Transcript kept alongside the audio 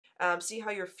see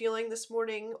how you're feeling this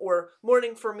morning, or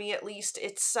morning for me at least.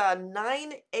 It's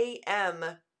 9 a.m.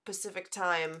 Pacific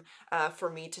time for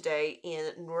me today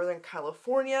in Northern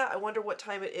California. I wonder what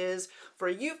time it is for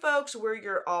you folks, where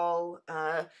you're all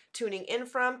tuning in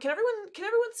from. Can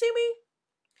everyone see me?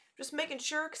 Just making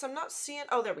sure, because I'm not seeing.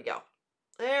 Oh, there we go.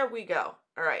 There we go.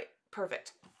 All right,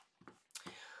 perfect.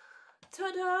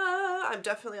 Ta-da! I'm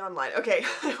definitely online. Okay,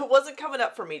 it wasn't coming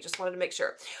up for me. Just wanted to make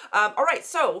sure. All right,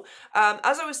 so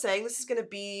as I was saying, this is going to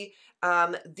be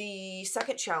the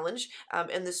second challenge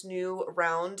in this new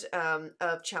round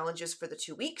of challenges for the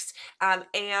 2 weeks.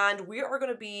 And we are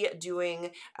going to be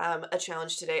doing a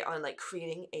challenge today on like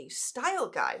creating a style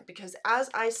guide, because as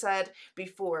I said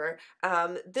before,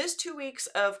 this 2 weeks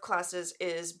of classes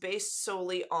is based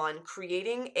solely on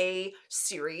creating a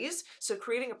series. So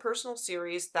creating a personal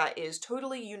series that is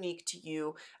totally unique to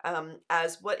you,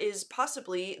 as what is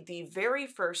possibly the very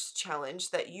first challenge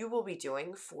that you will be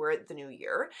doing for the new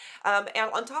year.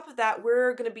 And on top of that,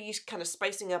 we're going to be kind of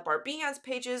spicing up our Behance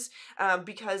pages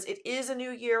because it is a new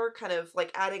year, kind of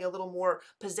like adding a little more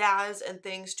pizzazz and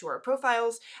things to our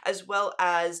profiles, as well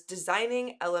as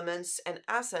designing elements and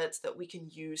assets that we can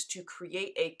use to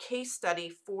create a case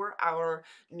study for our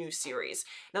new series.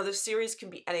 Now, this series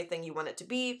can be anything you want it to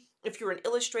be. If you're an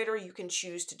illustrator, you can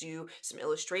choose to do some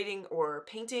illustrating or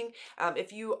painting.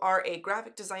 If you are a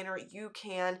graphic designer, you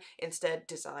can instead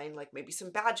design like maybe some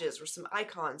badges or some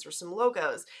icons or some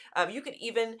logos. You could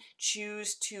even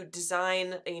choose to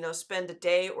design, spend a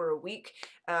day or a week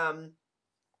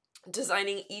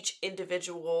designing each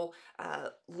individual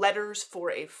letters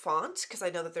for a font, because I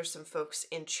know that there's some folks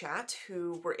in chat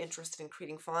who were interested in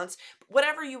creating fonts. But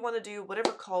whatever you want to do,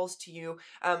 whatever calls to you,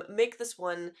 make this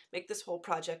whole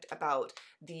project about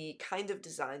the kind of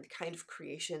design, the kind of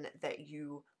creation that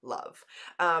you love.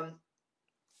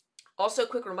 Also,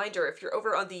 quick reminder, if you're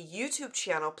over on the YouTube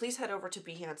channel, please head over to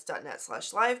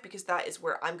behance.net/live, because that is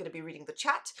where I'm going to be reading the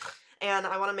chat. And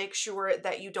I want to make sure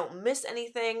that you don't miss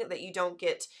anything, that you don't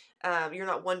get, you're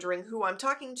not wondering who I'm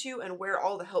talking to and where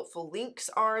all the helpful links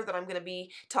are that I'm going to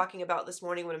be talking about this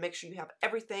morning. I want to make sure you have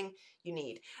everything you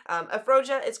need.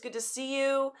 Afroja, it's good to see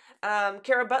you.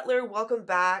 Kara Butler, welcome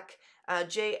back.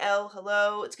 JL,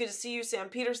 hello. It's good to see you. Sam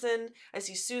Peterson. I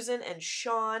see Susan and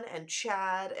Sean and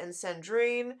Chad and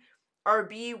Sandrine.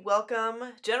 RB,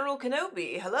 welcome. General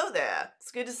Kenobi, hello there. It's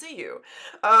good to see you.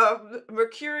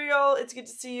 Mercurial, it's good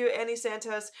to see you. Annie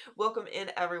Santos, welcome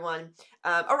in, everyone.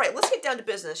 All right, let's get down to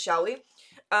business, shall we?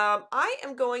 I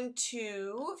am going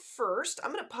to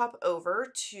I'm going to pop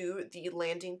over to the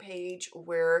landing page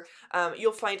where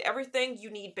you'll find everything you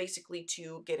need basically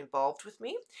to get involved with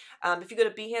me. If you go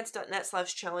to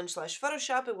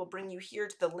behance.net/challenge/Photoshop, it will bring you here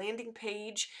to the landing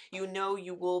page. You know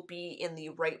you will be in the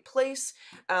right place.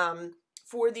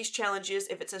 For these challenges,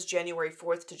 if it says January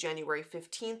 4th to January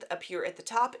 15th up here at the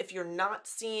top, if you're not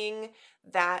seeing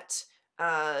that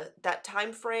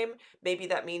time frame, maybe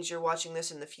that means you're watching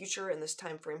this in the future and this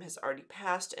time frame has already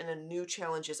passed and a new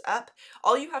challenge is up.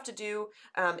 All you have to do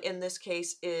in this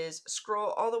case is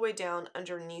scroll all the way down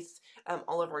underneath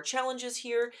all of our challenges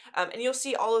here, and you'll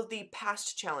see all of the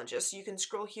past challenges. So you can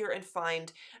scroll here and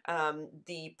find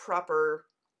the proper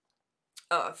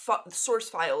source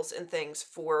files and things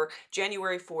for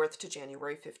January 4th to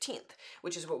January 15th,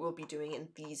 which is what we'll be doing in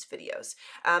these videos.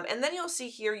 And then you'll see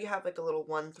here you have like a little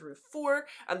 1 through 4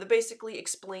 that basically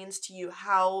explains to you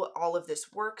how all of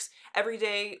this works. Every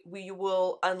day we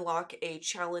will unlock a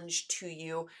challenge to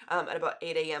you at about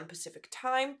 8 a.m. Pacific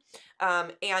time.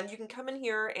 And you can come in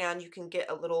here and you can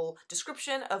get a little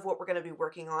description of what we're going to be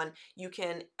working on. You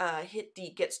can hit the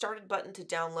Get Started button to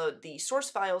download the source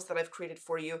files that I've created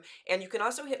for you, and you can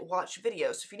also hit Watch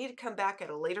Video. So if you need to come back at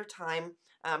a later time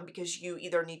because you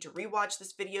either need to rewatch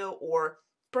this video or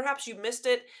perhaps you missed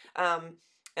it, and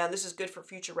this is good for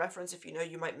future reference if you know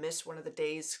you might miss one of the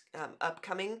days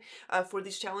upcoming for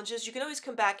these challenges, you can always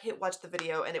come back, hit watch the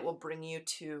video, and it will bring you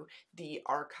to the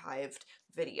archived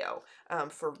video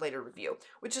for later review,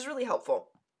 which is really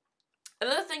helpful.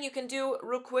 Another thing you can do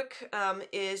real quick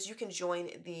is you can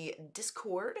join the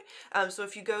Discord. So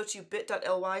if you go to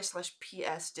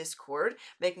bit.ly/psdiscord,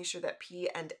 making sure that P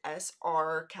and S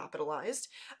are capitalized,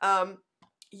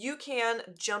 you can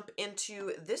jump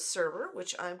into this server,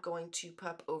 which I'm going to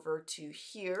pop over to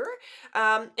here.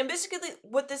 And basically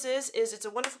what this is it's a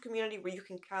wonderful community where you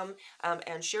can come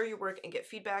and share your work and get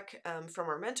feedback from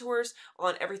our mentors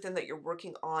on everything that you're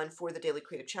working on for the Daily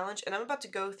Creative Challenge. And I'm about to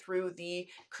go through the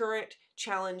current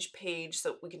challenge page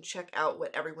so we can check out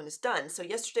what everyone has done. So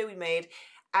yesterday we made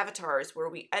avatars, where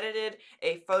we edited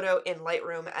a photo in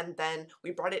Lightroom and then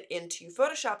we brought it into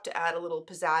Photoshop to add a little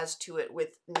pizzazz to it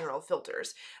with neural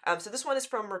filters. So this one is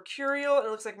from Mercurial, and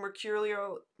it looks like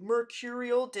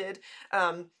Mercurial did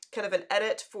kind of an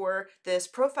edit for this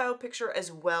profile picture,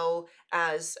 as well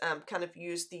as kind of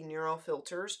use the neural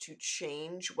filters to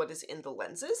change what is in the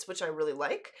lenses, which I really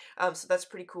like. So that's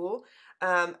pretty cool.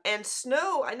 And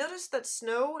Snow, I noticed that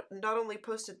Snow not only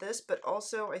posted this, but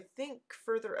also I think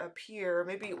further up here,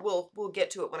 maybe we'll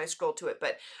get to it when I scroll to it,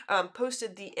 but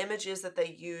posted the images that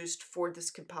they used for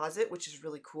this composite, which is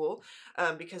really cool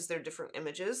because they're different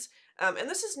images. And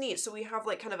this is neat. So we have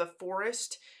like kind of a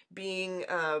forest being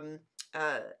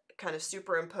kind of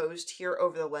superimposed here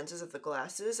over the lenses of the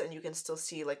glasses, and you can still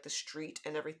see like the street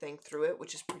and everything through it,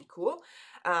 which is pretty cool.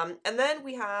 And then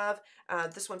we have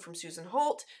this one from Susan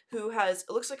Holt, who has,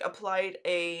 it looks like, applied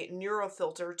a neural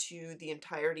filter to the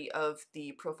entirety of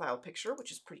the profile picture,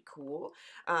 which is pretty cool.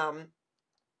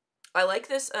 I like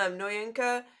this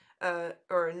Noyanka,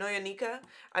 or Noyanika.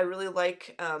 I really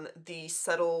like the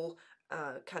subtle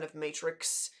kind of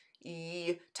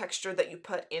matrix-y texture that you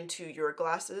put into your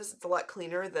glasses. It's a lot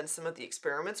cleaner than some of the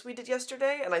experiments we did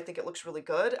yesterday, and I think it looks really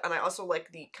good. And I also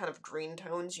like the kind of green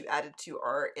tones you added to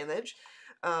our image.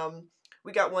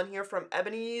 We got one here from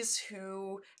Ebony's,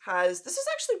 who has, this is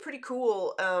actually pretty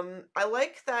cool. I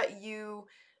like that you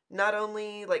not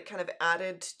only like kind of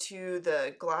added to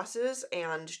the glasses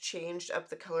and changed up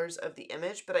the colors of the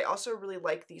image, but I also really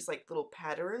like these like little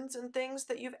patterns and things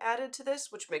that you've added to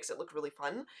this, which makes it look really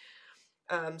fun.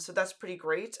 So that's pretty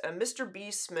great. Mr.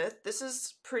 B. Smith, this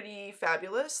is pretty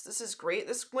fabulous. This is great.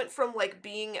 This went from like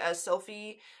being a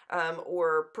selfie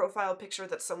or profile picture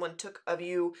that someone took of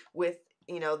you with,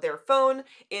 you know, their phone,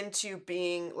 into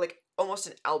being like almost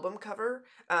an album cover.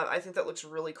 I think that looks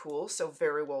really cool. So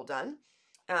very well done.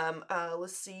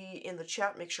 Let's see in the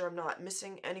chat, make sure I'm not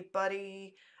missing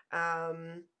anybody.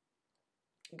 Good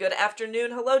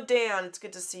afternoon. Hello, Dan. It's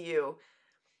good to see you.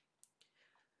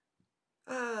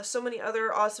 So many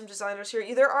other awesome designers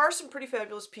here. There are some pretty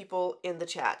fabulous people in the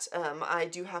chat. I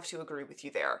do have to agree with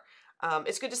you there.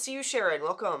 It's good to see you, Sharon.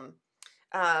 Welcome.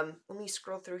 Let me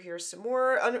scroll through here some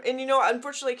more. And you know,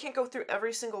 unfortunately, I can't go through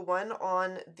every single one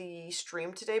on the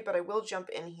stream today, but I will jump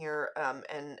in here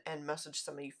and message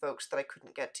some of you folks that I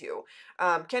couldn't get to.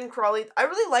 Ken Crawley, I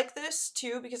really like this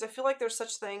too, because I feel like there's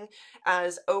such thing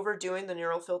as overdoing the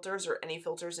neural filters or any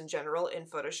filters in general in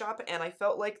Photoshop, and I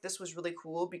felt like this was really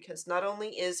cool because not only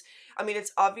is, I mean,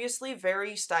 it's obviously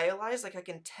very stylized, like I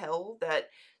can tell that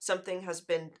something has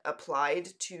been applied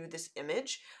to this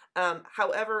image.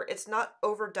 However, it's not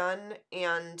overdone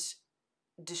and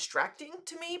distracting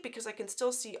to me because I can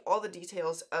still see all the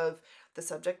details of the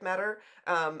subject matter.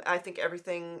 I think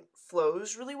everything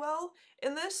flows really well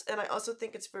in this, and I also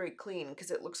think it's very clean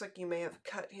because it looks like you may have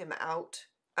cut him out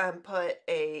and put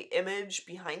a image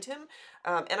behind him,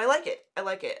 and I like it. I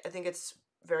like it. I think it's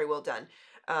very well done.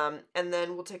 And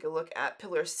then we'll take a look at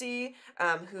Pillar C,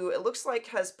 who it looks like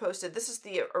has posted, this is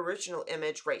the original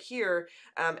image right here,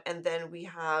 and then we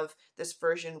have this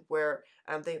version where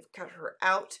they've cut her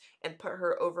out and put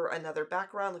her over another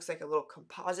background, looks like a little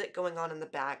composite going on in the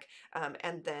back,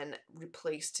 and then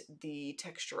replaced the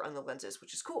texture on the lenses,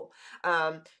 which is cool.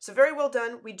 So very well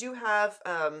done. We do have,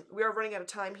 we are running out of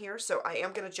time here, so I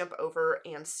am going to jump over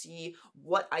and see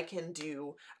what I can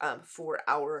do for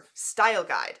our style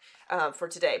guide for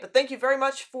today. But thank you very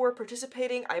much for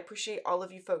participating. I appreciate all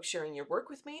of you folks sharing your work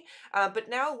with me. But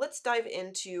now let's dive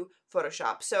into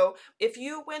Photoshop. So if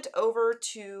you went over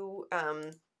to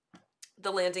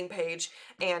the landing page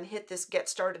and hit this get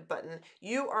started button,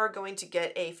 you are going to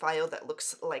get a file that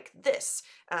looks like this.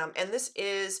 And this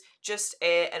is just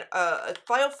a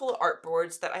file full of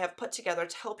artboards that I have put together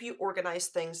to help you organize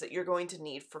things that you're going to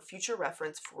need for future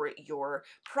reference for your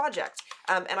project.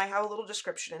 And I have a little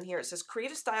description in here. It says,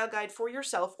 create a style guide for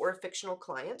yourself or a fictional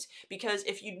client, because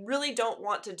if you really don't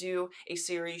want to do a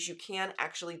series, you can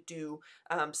actually do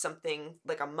something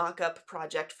like a mock-up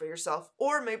project for yourself,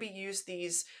 or maybe use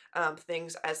these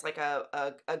things as like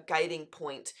a guiding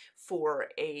point for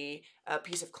a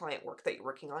piece of client work that you're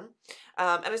working on.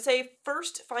 And I say,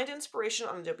 first, find inspiration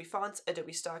on Adobe Fonts,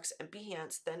 Adobe Stocks, and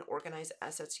Behance, then organize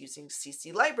assets using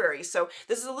CC Library. So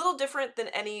this is a little different than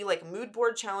any like mood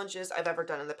board challenges I've ever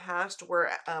done in the past,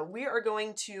 where we are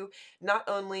going to not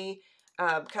only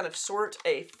kind of sort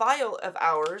a file of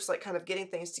ours, like kind of getting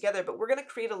things together, but we're going to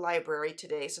create a library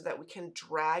today so that we can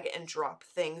drag and drop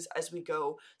things as we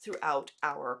go throughout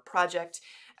our project.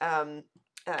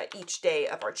 each day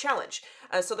of our challenge.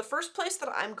 So the first place that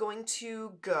I'm going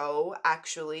to go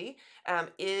actually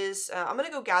is I'm going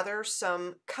to go gather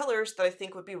some colors that I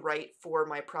think would be right for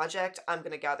my project. I'm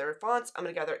going to gather fonts, I'm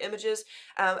going to gather images,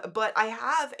 but I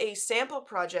have a sample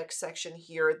project section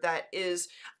here that is,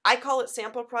 I call it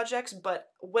sample projects, but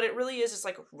what it really is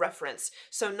like reference.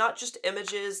 So not just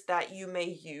images that you may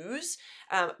use,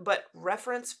 but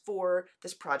reference for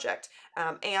this project.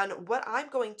 And what I'm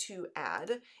going to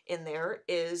add in there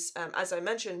is, as I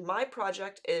mentioned, my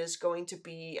project is going to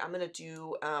be, I'm going to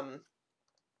do,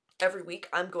 every week,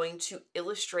 I'm going to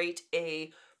illustrate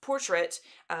a portrait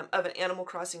of an Animal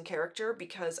Crossing character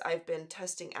because I've been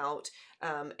testing out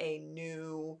a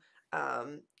new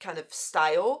kind of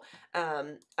style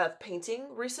of painting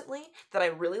recently that I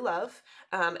really love.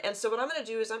 And so what I'm going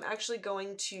to do is I'm actually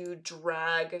going to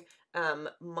drag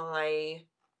my,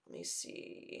 let me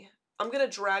see, I'm going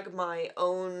to drag my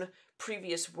own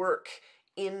previous work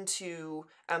into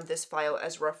this file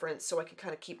as reference so I can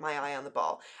kind of keep my eye on the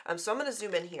ball. So I'm going to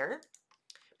zoom in here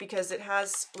because it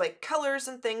has like colors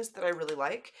and things that I really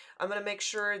like. I'm going to make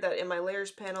sure that in my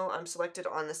layers panel I'm selected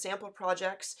on the sample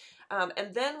projects.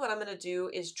 And then what I'm going to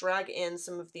do is drag in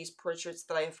some of these portraits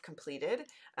that I have completed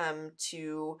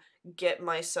to get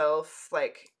myself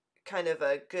like kind of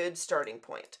a good starting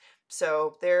point.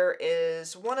 So there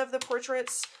is one of the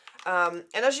portraits. And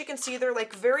as you can see, they're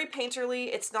like very painterly.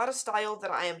 It's not a style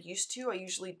that I am used to. I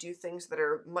usually do things that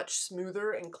are much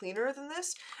smoother and cleaner than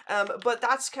this. But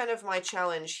that's kind of my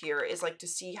challenge here, is like to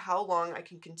see how long I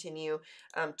can continue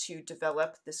to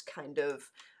develop this kind of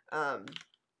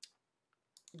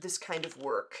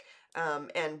work.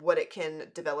 And what it can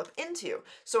develop into.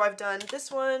 So I've done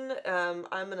this one.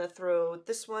 I'm going to throw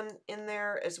this one in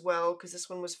there as well because this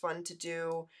one was fun to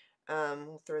do.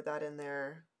 We'll throw that in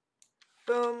there.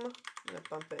 Boom. I'm going to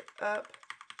bump it up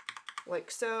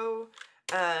like so.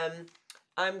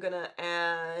 I'm going to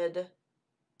add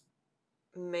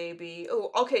maybe,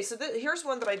 oh, okay, so here's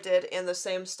one that I did in the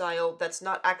same style that's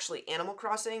not actually Animal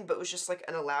Crossing, but was just like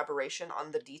an elaboration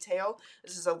on the detail.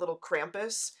 This is a little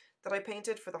Krampus that I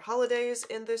painted for the holidays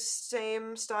in this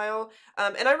same style,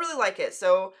 and I really like it,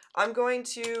 so I'm going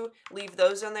to leave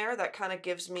those in there. That kind of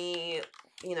gives me,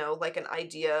 you know, like an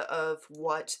idea of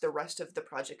what the rest of the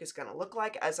project is going to look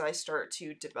like as I start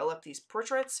to develop these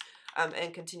portraits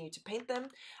and continue to paint them.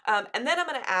 And then I'm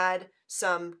going to add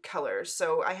some colors.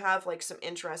 So I have like some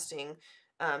interesting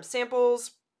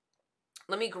samples.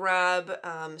 Let me grab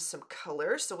some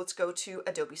colors. So let's go to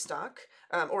Adobe Stock,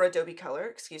 or Adobe Color,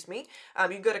 excuse me. You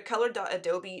can go to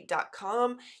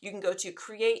color.adobe.com. You can go to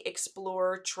Create,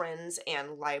 Explore, Trends,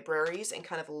 and Libraries and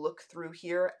kind of look through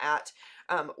here at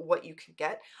what you can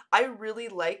get. I really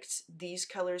liked these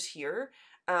colors here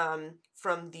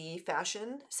from the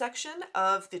fashion section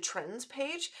of the trends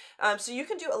page. So you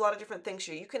can do a lot of different things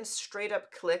here. You can straight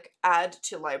up click add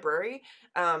to library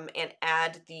and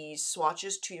add these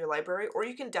swatches to your library, or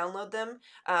you can download them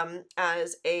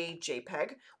as a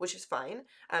JPEG, which is fine.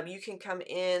 You can come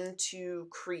in to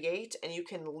create and you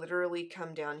can literally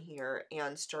come down here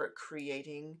and start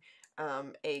creating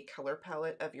a color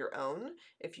palette of your own.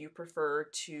 If you prefer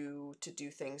to do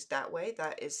things that way,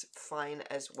 that is fine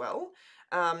as well.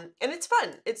 And it's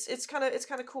fun. It's kind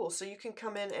of cool. So you can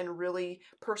come in and really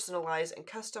personalize and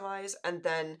customize, and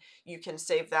then you can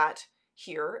save that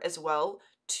here as well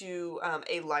to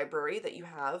a library that you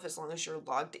have as long as you're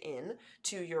logged in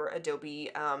to your Adobe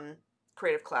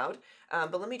Creative Cloud.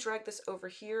 But let me drag this over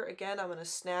here again. I'm going to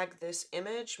snag this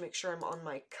image, make sure I'm on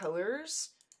my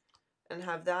colors, and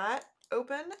have that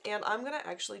open, and I'm going to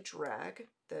actually drag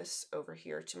this over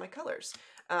here to my colors.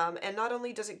 And not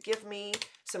only does it give me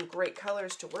some great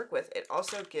colors to work with, it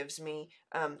also gives me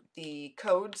the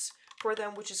codes for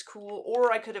them, which is cool,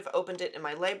 or I could have opened it in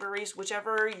my libraries,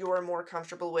 whichever you're more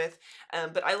comfortable with,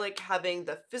 but I like having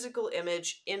the physical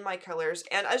image in my colors.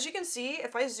 And as you can see,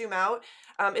 if I zoom out,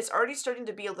 it's already starting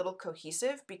to be a little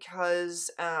cohesive because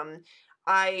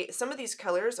some of these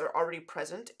colors are already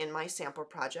present in my sample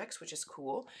projects, which is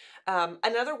cool.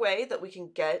 Another way that we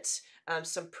can get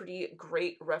some pretty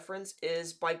great reference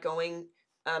is by going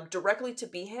directly to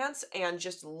Behance and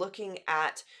just looking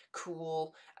at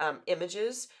cool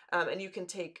images. And you can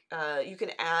you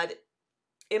can add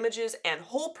images and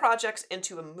whole projects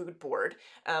into a mood board,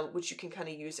 which you can kind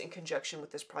of use in conjunction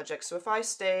with this project. So if I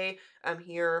stay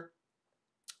here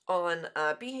on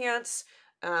Behance,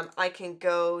 I can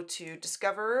go to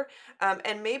Discover,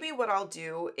 and maybe what I'll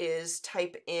do is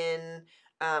type in,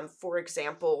 for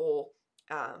example,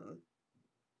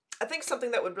 I think something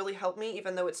that would really help me,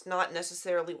 even though it's not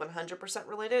necessarily 100%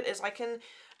 related, is I can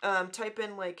type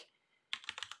in like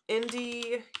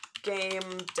indie game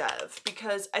dev,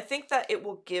 because I think that it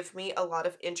will give me a lot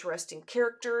of interesting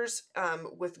characters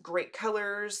with great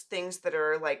colors, things that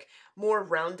are like more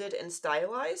rounded and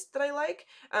stylized that I like.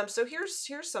 So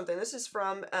here's something. This is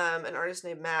from an artist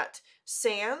named Matt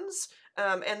Sands,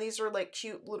 and these are like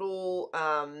cute little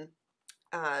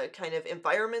kind of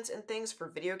environments and things for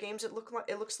video games. It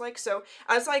looks like. So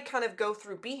as I kind of go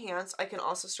through Behance, I can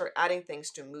also start adding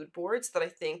things to mood boards that I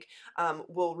think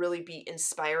will really be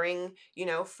inspiring, you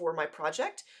know, for my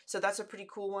project. So that's a pretty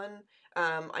cool one.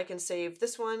 I can save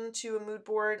this one to a mood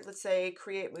board. Let's say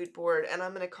create mood board, and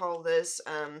I'm going to call this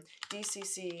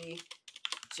DCC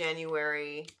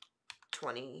January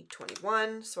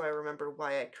 2021, so I remember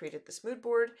why I created this mood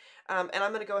board. And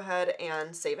I'm going to go ahead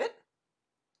and save it.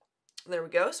 There we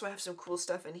go. So I have some cool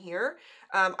stuff in here.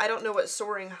 I don't know what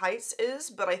Soaring Heights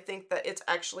is, but I think that it's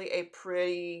actually a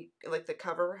pretty, like the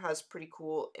cover has pretty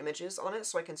cool images on it,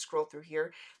 so I can scroll through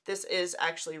here. This is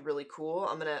actually really cool.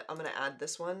 I'm gonna add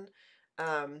this one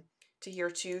to here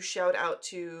too. Shout out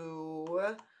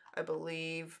to, I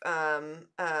believe,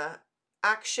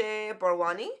 Akshay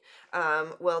Barwani.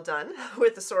 Well done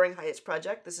with the Soaring Heights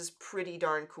project. This is pretty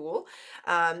darn cool.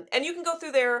 And you can go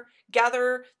through there,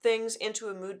 gather things into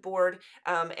a mood board,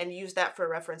 and use that for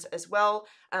reference as well.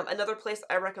 Another place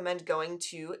I recommend going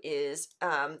to is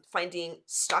finding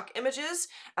stock images.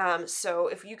 So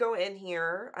if you go in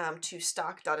here to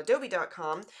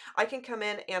stock.adobe.com, I can come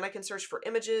in and I can search for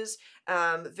images,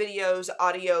 videos,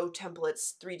 audio,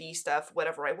 templates, 3D stuff,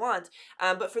 whatever I want.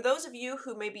 But for those of you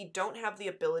who maybe don't have the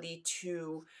ability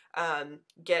to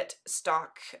get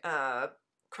stock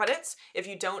credits, if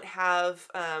you don't have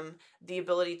the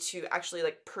ability to actually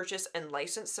like purchase and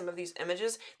license some of these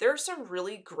images, there are some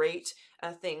really great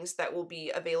things that will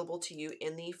be available to you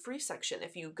in the free section.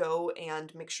 If you go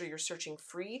and make sure you're searching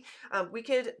free, we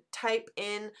could type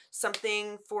in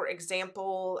something, for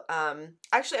example,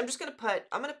 actually I'm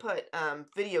gonna put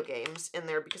video games in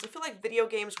there, because I feel like video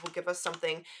games will give us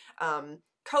something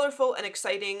colorful and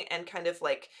exciting and kind of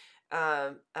like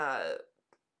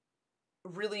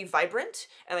really vibrant,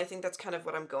 and I think that's kind of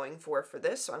what I'm going for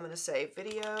this. So I'm going to say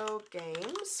video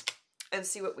games and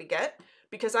see what we get,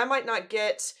 because I might not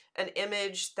get an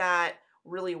image that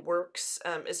really works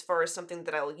as far as something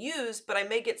that I'll use, but I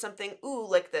may get something, ooh,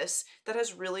 like this, that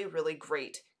has really, really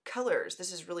great colors.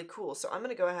 This is really cool. So I'm going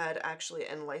to go ahead actually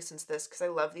and license this because I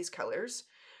love these colors.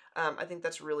 I think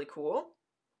that's really cool.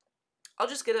 I'll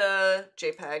just get a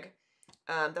JPEG.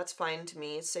 That's fine to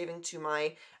me. It's saving to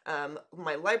my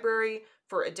my library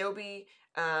for Adobe,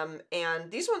 and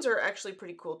these ones are actually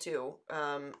pretty cool too.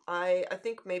 I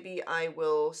think maybe I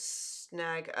will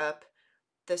snag up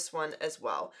this one as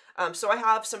well. So I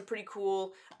have some pretty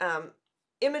cool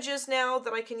images now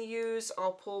that I can use.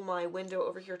 I'll pull my window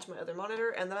over here to my other monitor,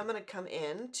 and then I'm going to come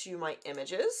in to my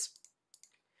images.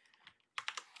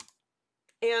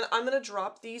 And I'm going to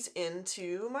drop these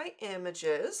into my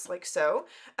images like so.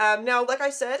 Now, like I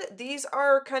said, these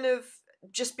are kind of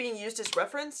just being used as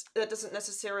reference. That doesn't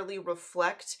necessarily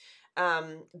reflect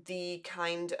the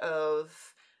kind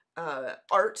of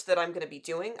art that I'm going to be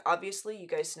doing. Obviously, you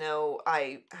guys know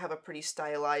I have a pretty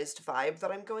stylized vibe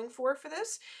that I'm going for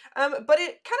this. But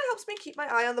it kind of helps me keep my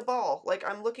eye on the ball. Like,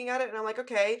 I'm looking at it and I'm like,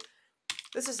 okay,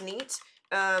 this is neat.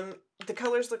 The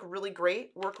colors look really great,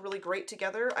 work really great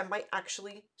together. I might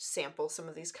actually sample some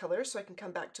of these colors, so I can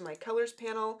come back to my colors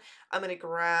panel. I'm going to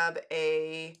grab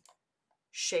a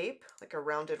shape, like a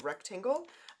rounded rectangle.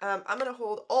 I'm going to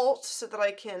hold Alt so that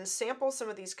I can sample some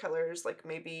of these colors, like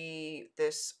maybe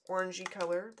this orangey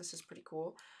color. This is pretty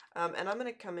cool. And I'm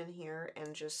going to come in here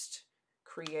and just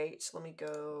create. Let me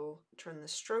go turn the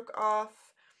stroke off.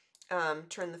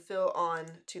 Turn the fill on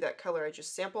to that color I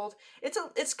just sampled.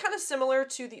 It's kind of similar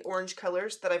to the orange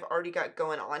colors that I've already got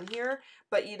going on here,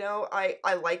 but you know, I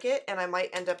like it, and I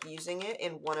might end up using it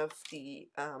in one of the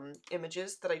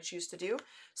images that I choose to do.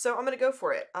 So I'm going to go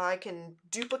for it. I can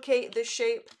duplicate this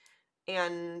shape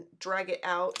and drag it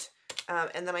out,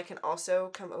 and then I can also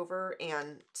come over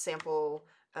and sample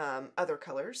other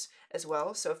colors as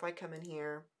well. So if I come in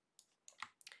here,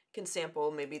 can sample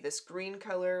maybe this green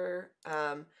color,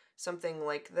 something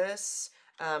like this.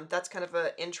 That's kind of an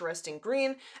interesting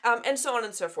green, and so on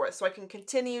and so forth. So I can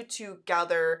continue to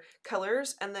gather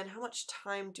colors. And then how much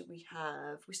time do we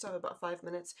have? We still have about 5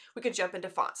 minutes. We could jump into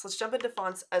fonts. Let's jump into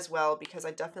fonts as well, because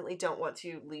I definitely don't want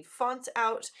to leave fonts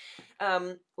out.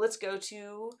 Let's go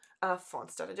to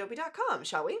fonts.adobe.com,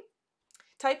 shall we?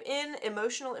 Type in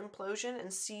emotional implosion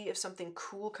and see if something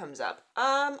cool comes up.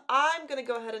 I'm gonna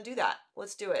go ahead and do that.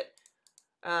 Let's do it.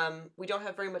 We don't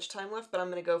have very much time left, but I'm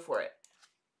gonna go for it.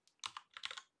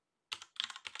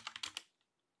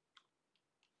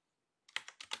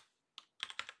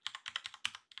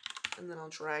 and then I'll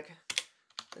drag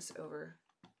this over.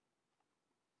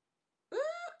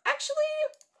 Actually,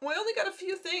 we only got a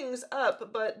few things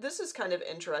up, but this is kind of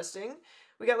interesting.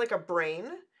 We got like a brain.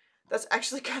 That's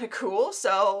actually kind of cool.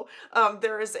 So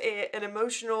there is an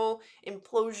emotional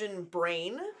implosion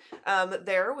brain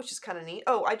there, which is kind of neat.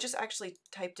 Oh, I just actually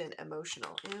typed in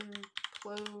emotional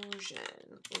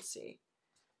implosion. Let's see.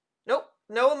 Nope,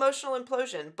 no emotional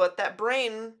implosion, but that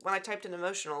brain, when I typed in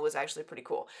emotional, was actually pretty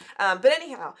cool. But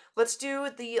anyhow, let's do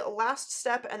the last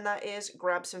step, and that is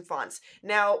grab some fonts.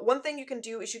 Now, one thing you can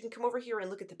do is you can come over here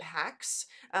and look at the packs,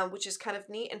 which is kind of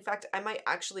neat. In fact, I might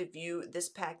actually view this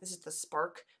pack. This is the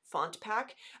Spark font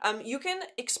pack. You can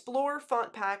explore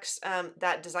font packs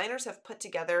that designers have put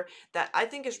together that I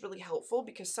think is really helpful,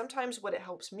 because sometimes what it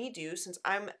helps me do, since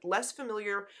I'm less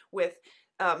familiar with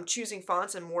choosing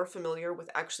fonts and more familiar with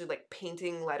actually like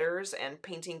painting letters and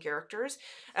painting characters,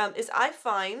 is I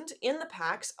find in the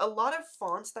packs a lot of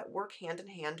fonts that work hand in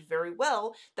hand very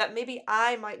well that maybe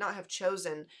I might not have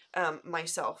chosen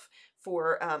myself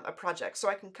for a project. So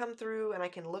I can come through and I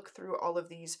can look through all of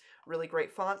these really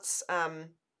great fonts. I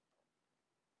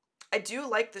do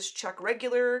like this Chuck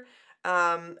Regular.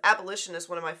 Abolition is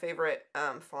one of my favorite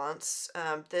fonts.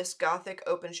 This Gothic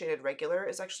Open Shaded Regular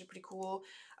is actually pretty cool.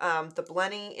 The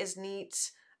Blenny is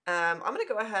neat. I'm going to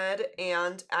go ahead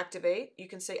and activate. You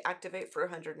can say activate for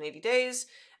 180 days.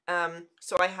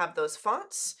 So I have those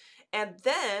fonts. And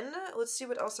then let's see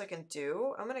what else I can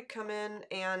do. I'm going to come in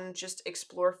and just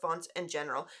explore fonts in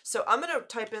general. So I'm going to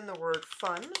type in the word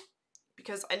fun,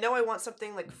 because I know I want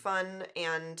something like fun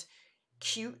and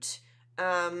cute.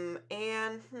 I'm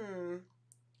kind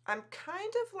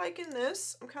of liking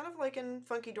this. I'm kind of liking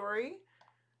Funky Dory.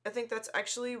 I think that's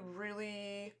actually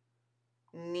really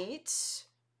neat.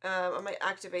 I might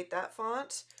activate that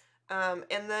font.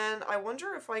 And then I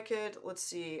wonder if I could, let's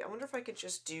see, I wonder if I could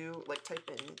just do, like,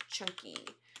 type in chunky,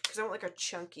 because I want like a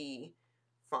chunky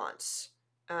font.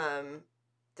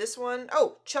 This one,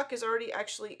 oh, Chuck is already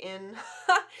actually in,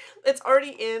 it's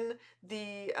already in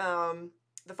the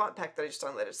font pack that I just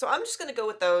downloaded. So I'm just going to go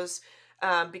with those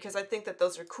because I think that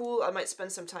those are cool. I might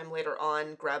spend some time later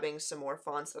on grabbing some more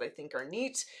fonts that I think are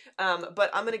neat. But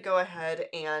I'm going to go ahead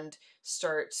and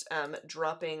start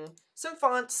dropping some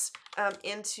fonts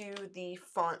into the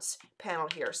fonts panel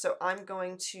here. So I'm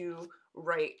going to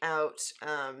write out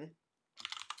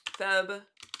Feb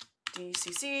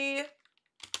DCC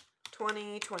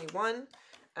 2021.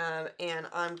 And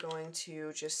I'm going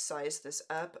to just size this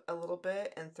up a little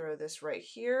bit and throw this right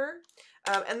here.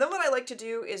 And then what I like to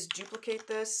do is duplicate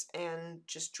this and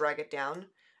just drag it down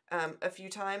a few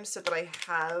times so that I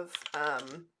have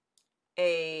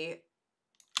a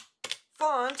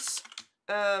font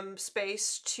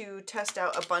space to test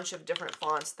out a bunch of different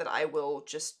fonts that I will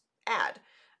just add.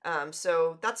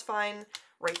 So that's fine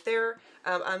right there.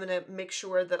 I'm gonna make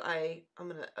sure that I'm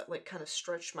gonna like kind of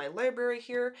stretch my library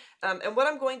here. And what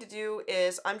I'm going to do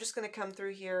is I'm just gonna come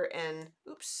through here and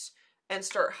and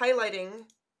start highlighting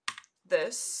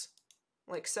this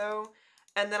like so.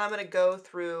 And then I'm gonna go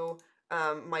through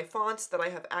my fonts that I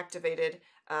have activated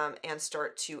and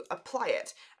start to apply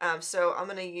it. So I'm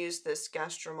going to use this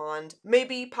Gastromond,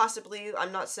 maybe, possibly.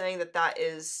 I'm not saying that that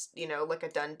is, you know, like a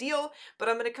done deal, but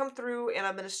I'm going to come through and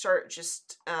I'm going to start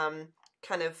just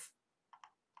kind of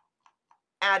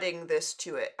adding this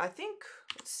to it. I think,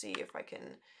 let's see if I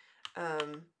can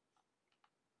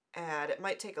add, it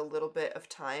might take a little bit of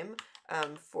time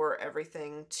for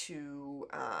everything to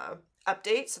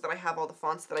update so that I have all the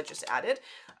fonts that I just added.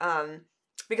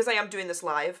 Because I am doing this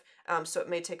live, so it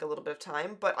may take a little bit of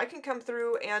time, but I can come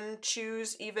through and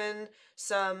choose even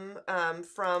some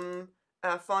from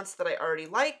fonts that I already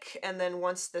like, and then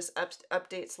once this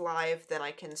updates live, then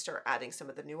I can start adding some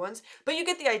of the new ones. But you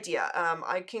get the idea.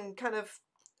 I can kind of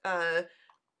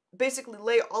basically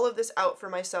lay all of this out for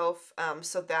myself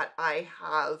so that I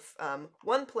have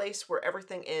one place where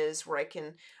everything is, where I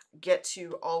can get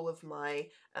to all of my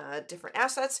different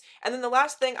assets. And then the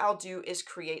last thing I'll do is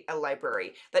create a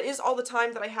library. That is all the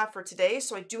time that I have for today,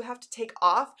 so I do have to take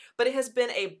off, but it has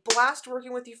been a blast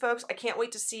working with you folks. I can't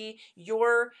wait to see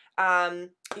your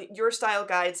style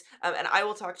guides, and I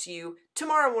will talk to you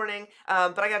tomorrow morning,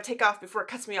 but I gotta take off before it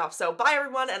cuts me off. So bye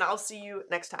everyone, and I'll see you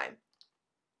next time.